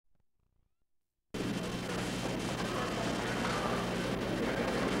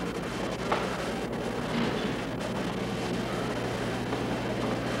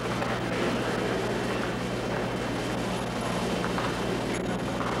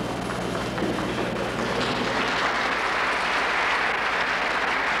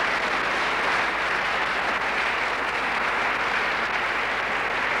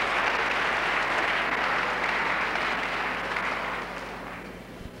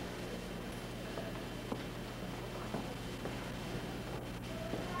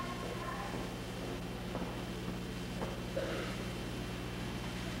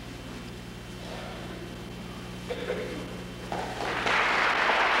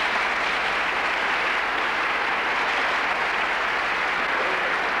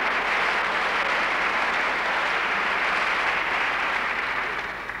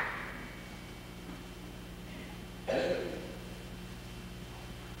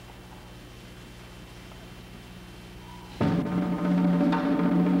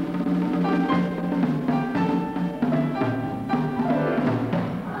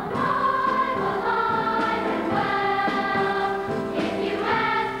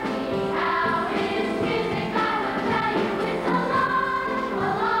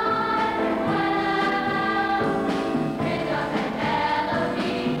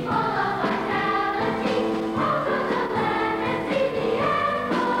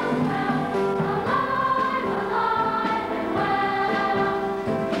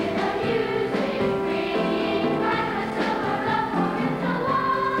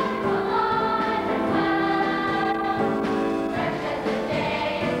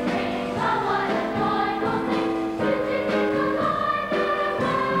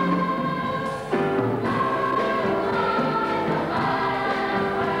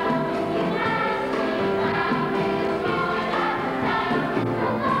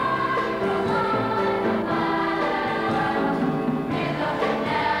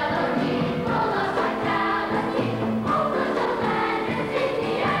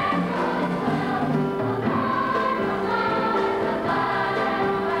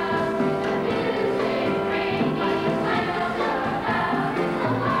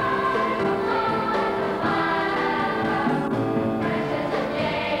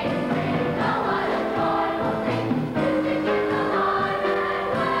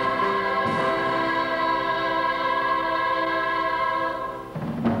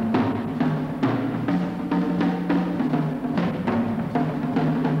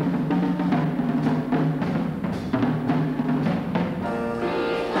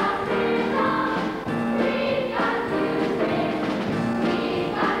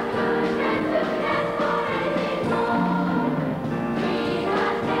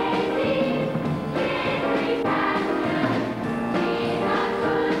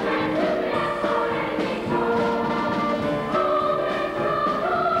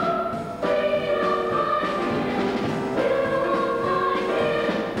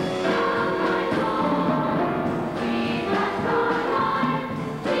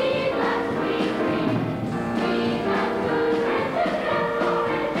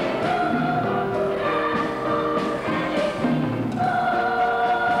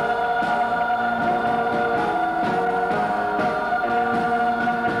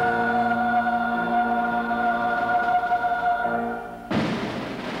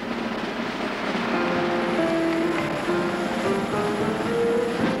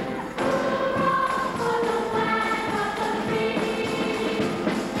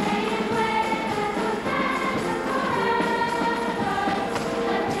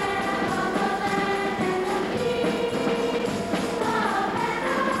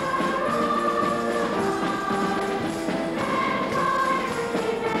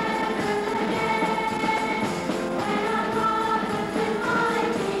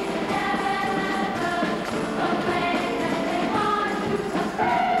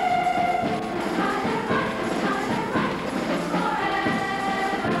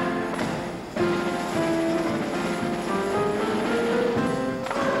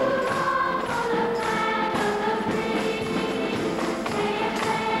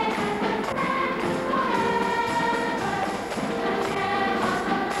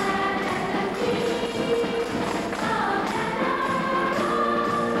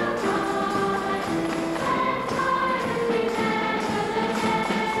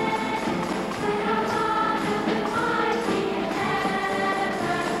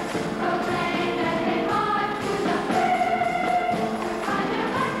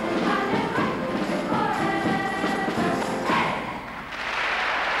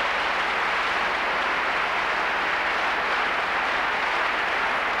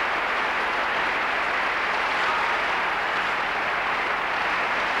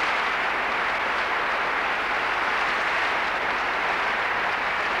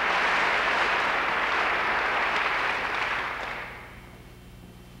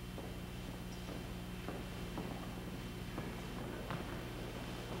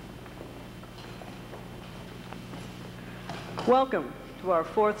Welcome to our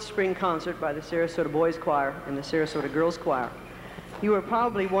 4th spring concert by the Sarasota Boys Choir and the Sarasota Girls Choir. You are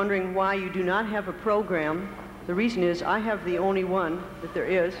probably wondering why you do not have a program. The reason is I have the only one that there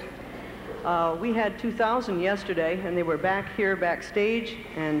is. We had 2,000 yesterday, and they were back here backstage,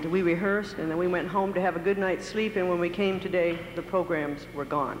 and we rehearsed, and then we went home to have a good night's sleep, and when we came today, the programs were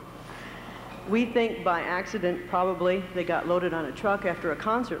gone. We think by accident, probably, they got loaded on a truck after a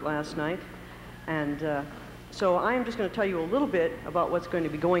concert last night, and so I am just going to tell you a little bit about what's going to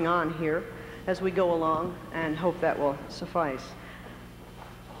be going on here as we go along, and hope that will suffice.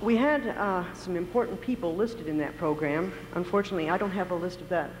 We had some important people listed in that program. Unfortunately, I don't have a list of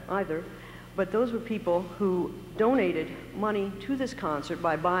that either, but those were people who donated money to this concert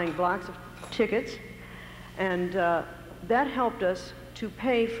by buying blocks of tickets, and that helped us to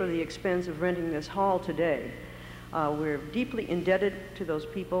pay for the expense of renting this hall today. We're deeply indebted to those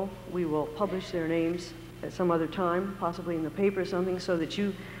people. We will publish their names at some other time, possibly in the paper or something, so that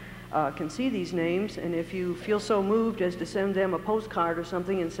you can see these names, and if you feel so moved as to send them a postcard or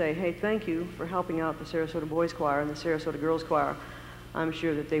something and say, hey, thank you for helping out the Sarasota Boys Choir and the Sarasota Girls Choir, I'm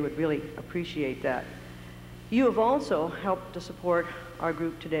sure that they would really appreciate that. You have also helped to support our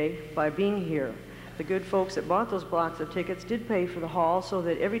group today by being here. The good folks that bought those blocks of tickets did pay for the hall, so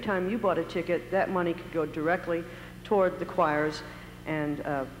that every time you bought a ticket, that money could go directly toward the choirs and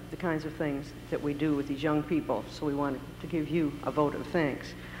the kinds of things that we do with these young people. So we wanted to give you a vote of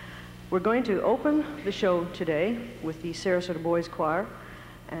thanks. We're going to open the show today with the Sarasota Boys Choir,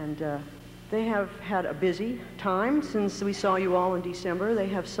 and they have had a busy time since we saw you all in December. They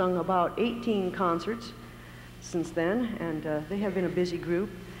have sung about 18 concerts since then, and they have been a busy group,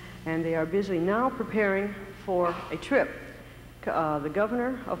 and they are busy now preparing for a trip. The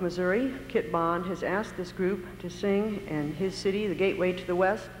governor of Missouri, Kit Bond, has asked this group to sing in his city, the Gateway to the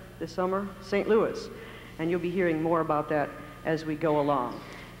West, this summer, St. Louis. And you'll be hearing more about that as we go along.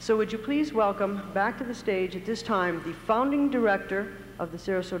 So would you please welcome back to the stage at this time the founding director of the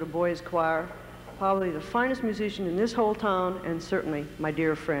Sarasota Boys Choir, probably the finest musician in this whole town, and certainly my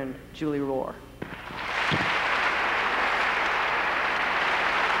dear friend, Julie Rohr.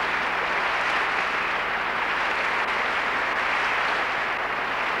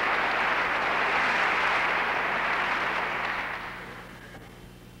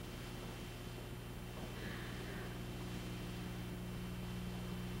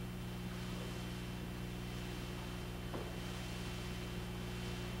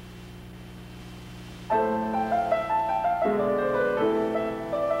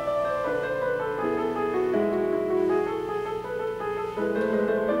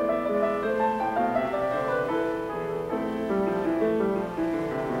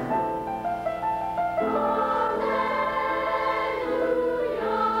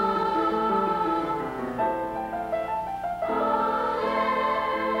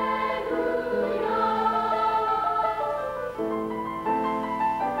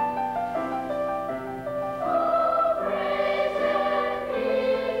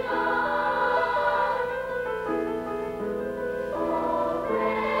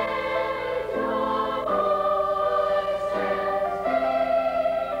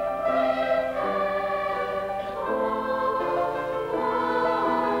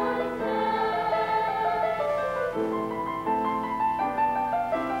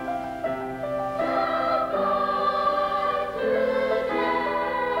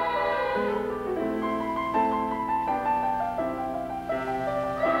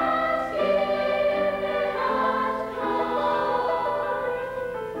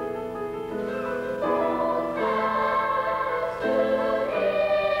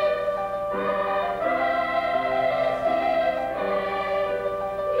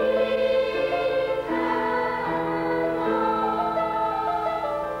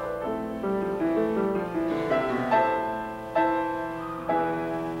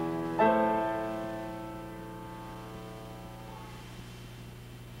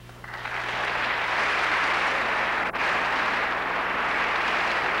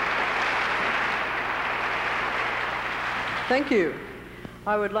 Thank you.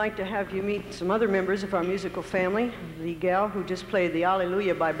 I would like to have you meet some other members of our musical family. The gal who just played the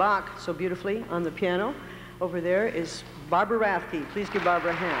Alleluia by Bach so beautifully on the piano over there is Barbara Rathke. Please give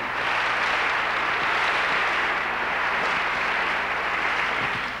Barbara a hand.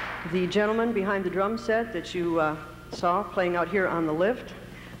 The gentleman behind the drum set that you saw playing out here on the lift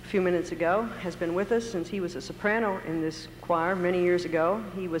a few minutes ago has been with us since he was a soprano in this choir many years ago.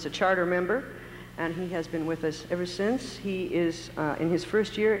 He was a charter member, and he has been with us ever since. He is in his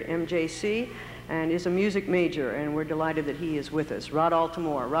first year at MJC and is a music major, and we're delighted that he is with us. Rod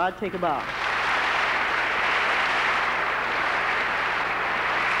Altamore. Rod, take a bow.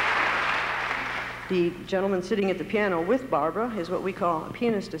 The gentleman sitting at the piano with Barbara is what we call a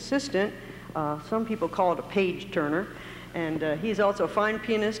pianist assistant. Some people call it a page turner. And he's also a fine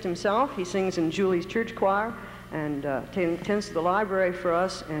pianist himself. He sings in Julie's church choir and tends to the library for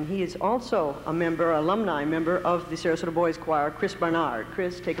us. And he is also a member, alumni member of the Sarasota Boys Choir, Chris Barnard.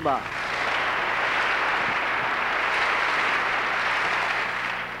 Chris, take a bow.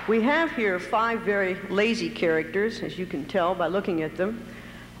 We have here 5 very lazy characters, as you can tell by looking at them.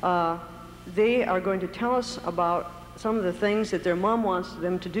 They are going to tell us about some of the things that their mom wants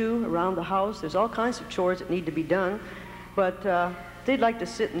them to do around the house. There's all kinds of chores that need to be done, but they'd like to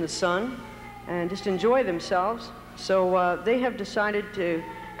sit in the sun and just enjoy themselves. So they have decided to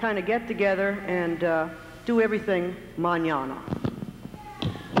kind of get together and do everything mañana.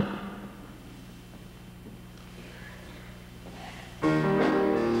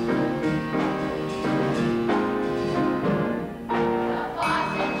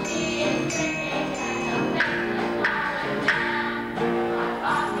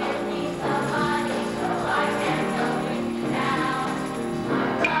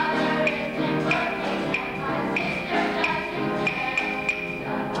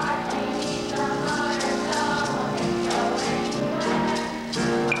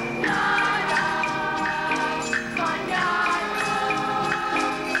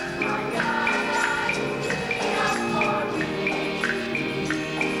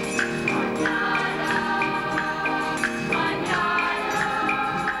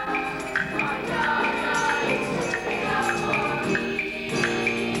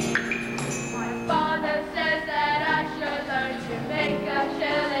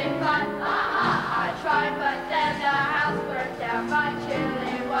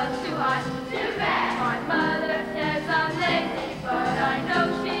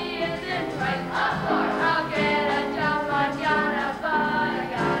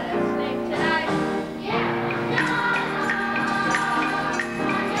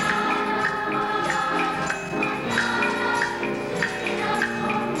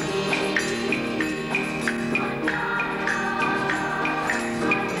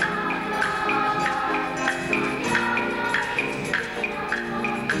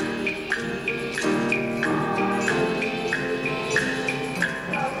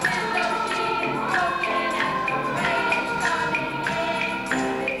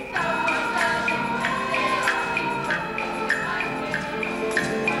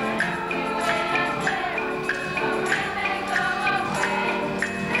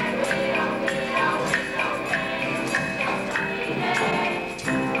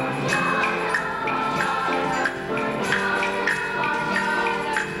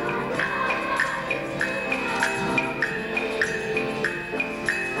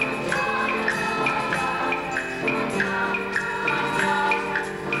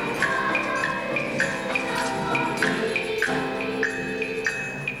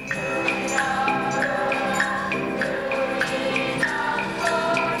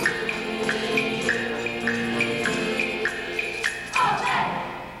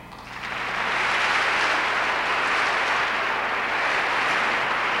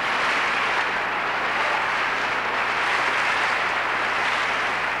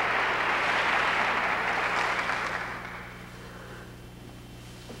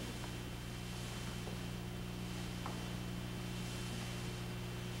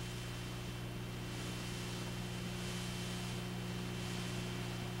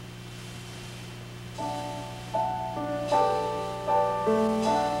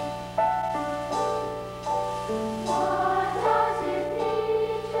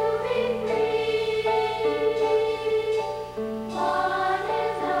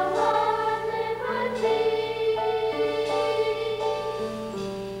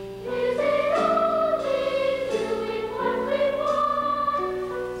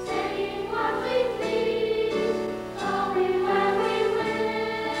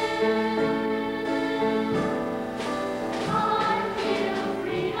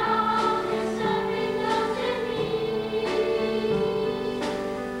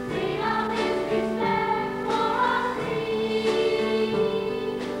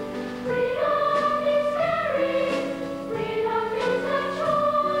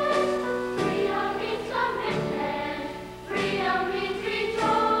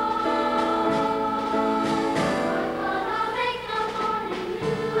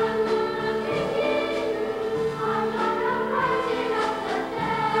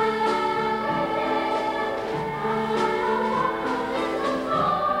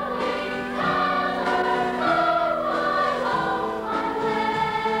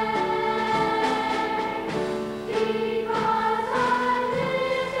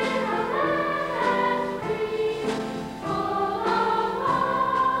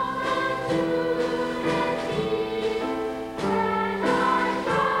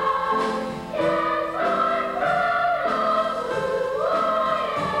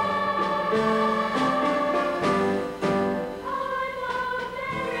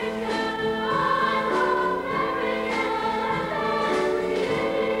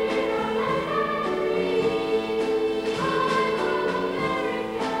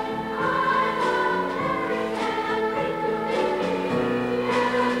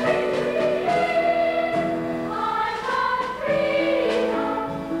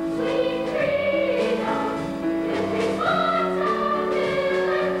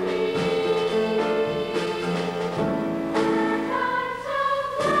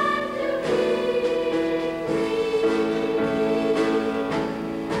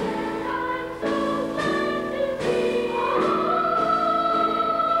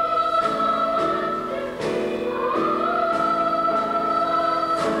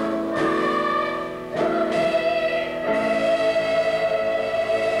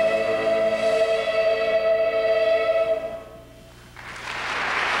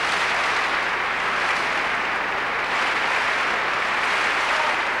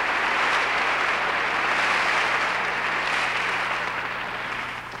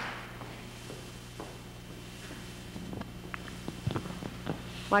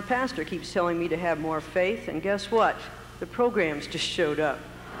 My pastor keeps telling me to have more faith, and guess what? The programs just showed up.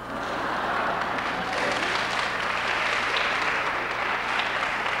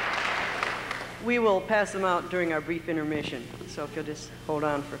 We will pass them out during our brief intermission, so if you'll just hold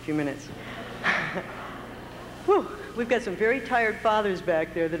on for a few minutes. Whew, we've got some very tired fathers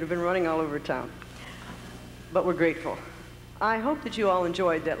back there that have been running all over town, but we're grateful. I hope that you all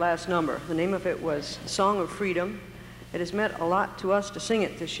enjoyed that last number. The name of it was Song of Freedom. It has meant a lot to us to sing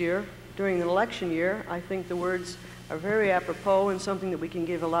it this year. During an election year, I think the words are very apropos and something that we can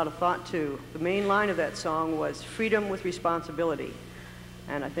give a lot of thought to. The main line of that song was freedom with responsibility,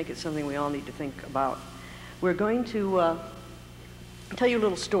 and I think it's something we all need to think about. We're going to tell you a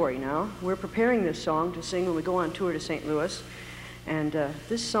little story now. We're preparing this song to sing when we go on tour to St. Louis, and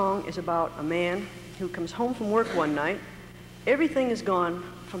this song is about a man who comes home from work one night. Everything is gone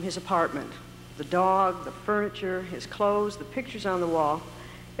from his apartment. The dog, the furniture, his clothes, the pictures on the wall,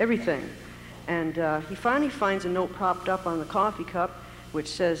 everything. And he finally finds a note propped up on the coffee cup which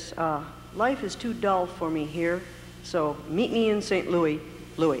says, life is too dull for me here, so meet me in St. Louis,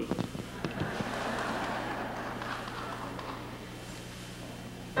 Louis.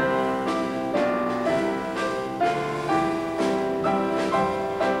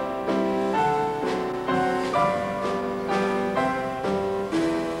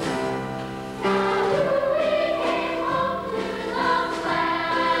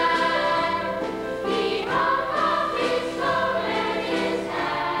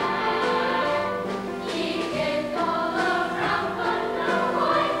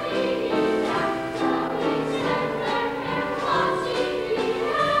 He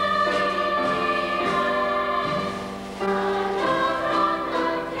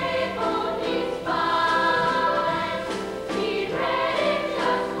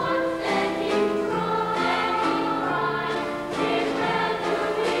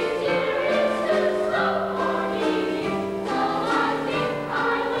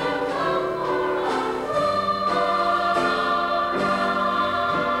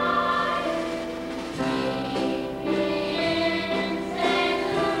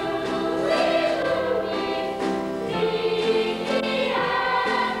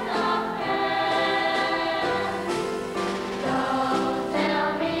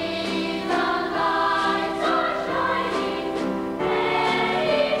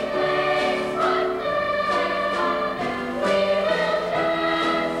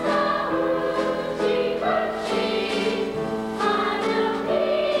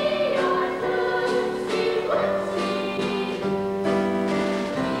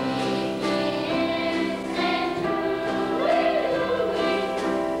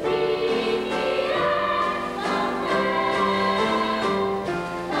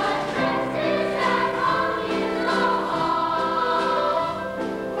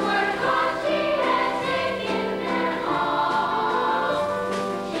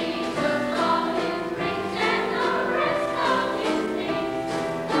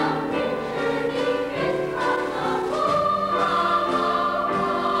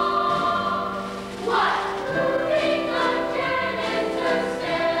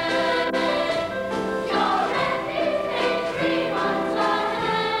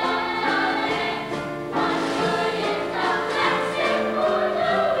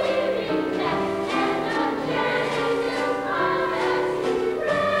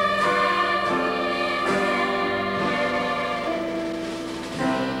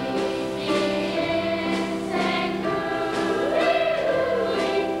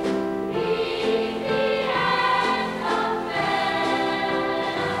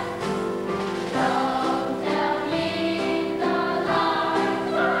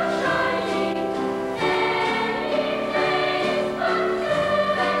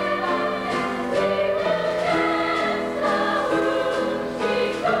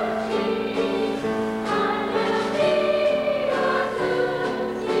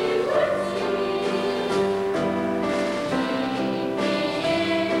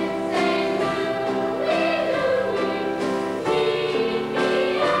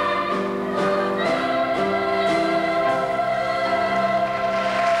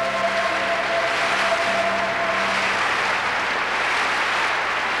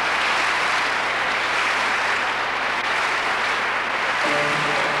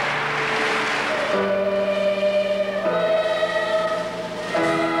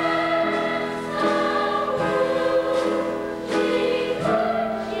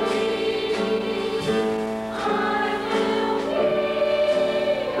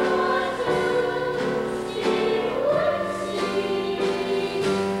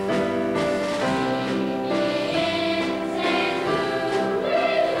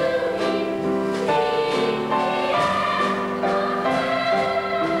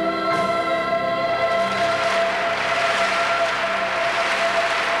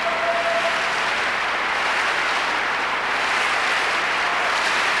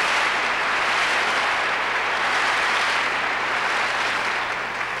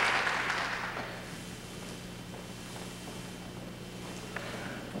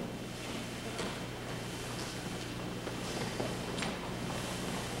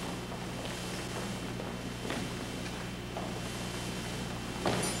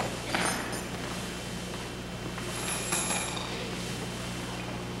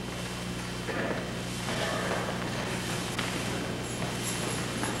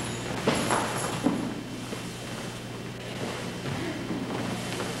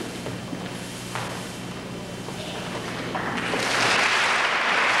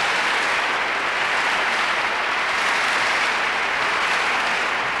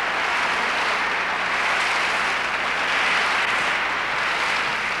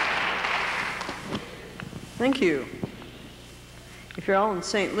Thank you. If you're all in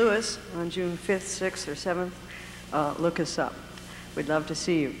St. Louis on June 5th, 6th, or 7th, look us up. We'd love to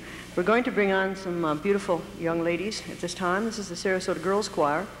see you. We're going to bring on some beautiful young ladies at this time. This is the Sarasota Girls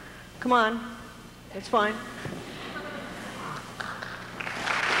Choir. Come on. It's fine.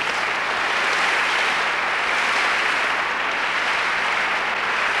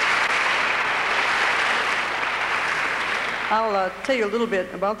 I'll tell you a little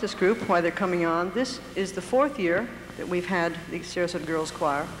bit about this group, why they're coming on. This is the 4th year that we've had the Sarasota Girls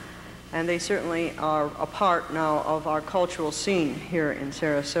Choir, and they certainly are a part now of our cultural scene here in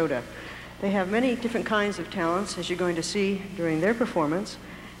Sarasota. They have many different kinds of talents, as you're going to see during their performance,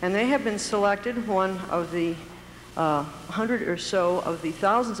 and they have been selected one of the 100 or so of the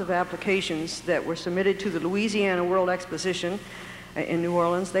thousands of applications that were submitted to the Louisiana World Exposition in New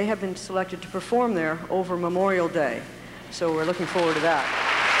Orleans. They have been selected to perform there over Memorial Day. So we're looking forward to that.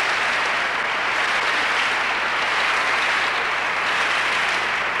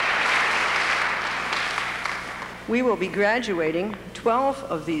 We will be graduating 12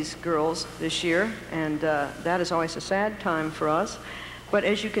 of these girls this year, and that is always a sad time for us. But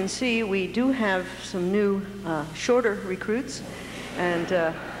as you can see, we do have some new shorter recruits,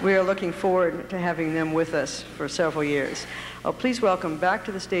 and we are looking forward to having them with us for several years. Please welcome back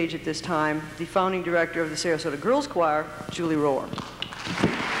to the stage at this time the founding director of the Sarasota Girls Choir, Julie Rohr. Thank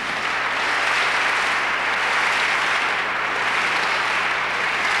you.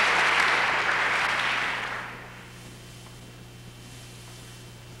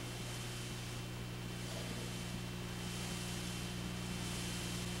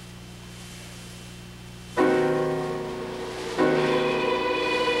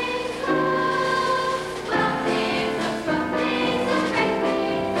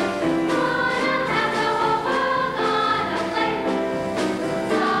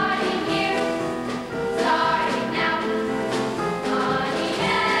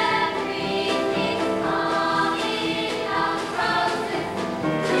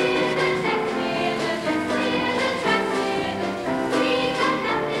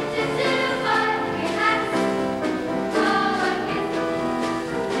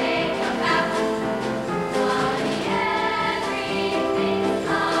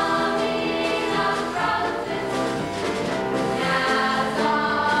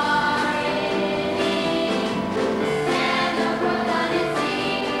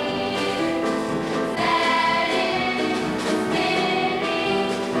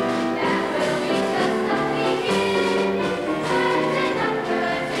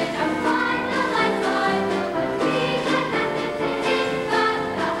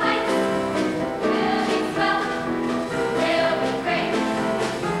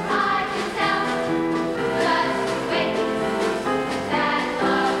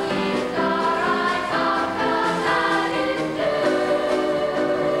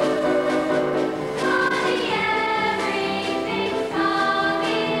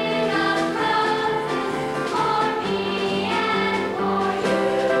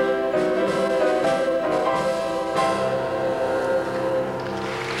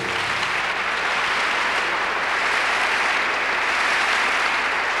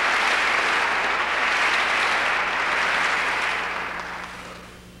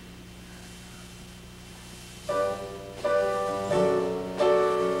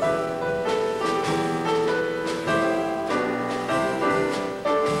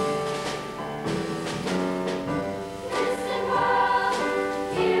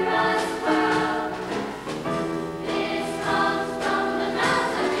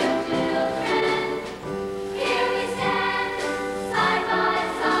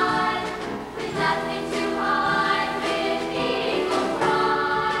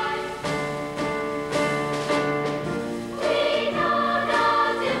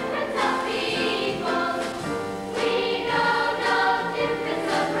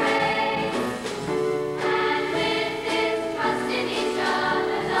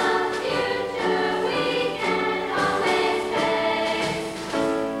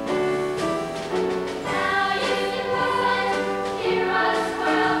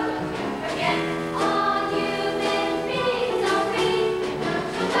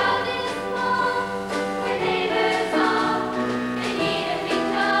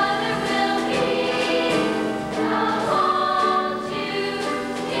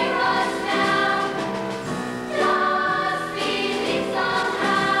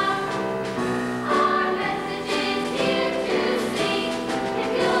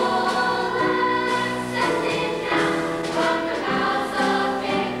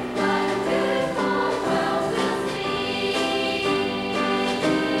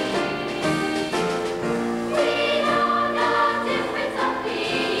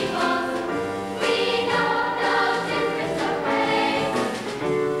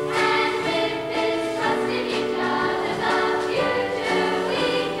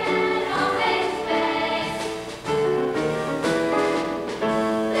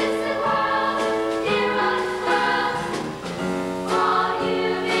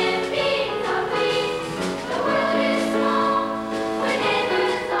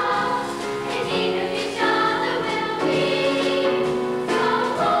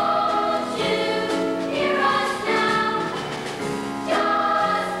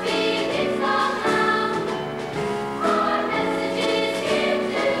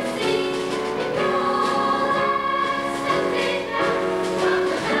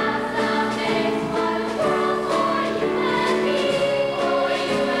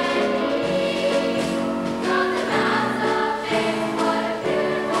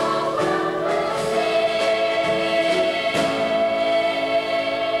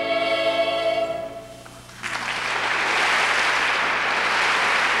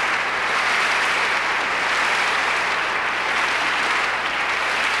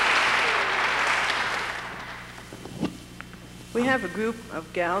 We have a group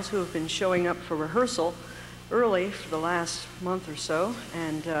of gals who have been showing up for rehearsal early for the last month or so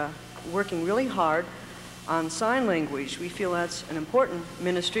and working really hard on sign language. We feel that's an important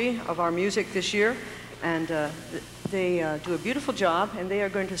ministry of our music this year, and they do a beautiful job, and they are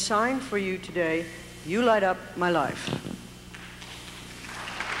going to sign for you today, "You Light Up My Life."